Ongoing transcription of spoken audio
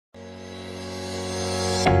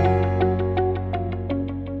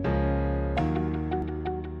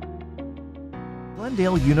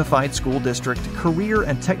Glendale Unified School District career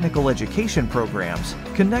and technical education programs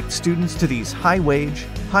connect students to these high-wage,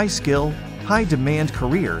 high-skill, high-demand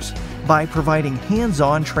careers by providing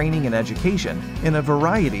hands-on training and education in a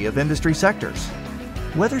variety of industry sectors.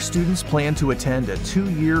 Whether students plan to attend a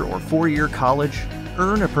 2-year or 4-year college,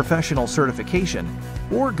 earn a professional certification,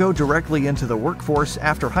 or go directly into the workforce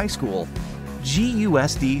after high school,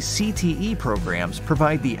 GUSD CTE programs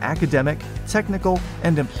provide the academic, technical,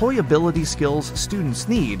 and employability skills students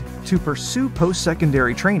need to pursue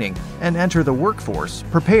post-secondary training and enter the workforce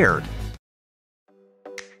prepared.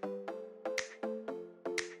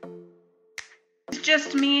 It's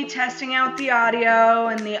just me testing out the audio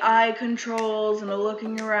and the eye controls and the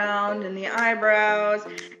looking around and the eyebrows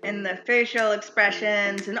and the facial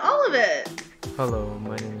expressions and all of it. Hello,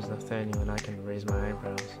 my name is Nathaniel and I can raise my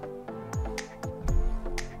eyebrows.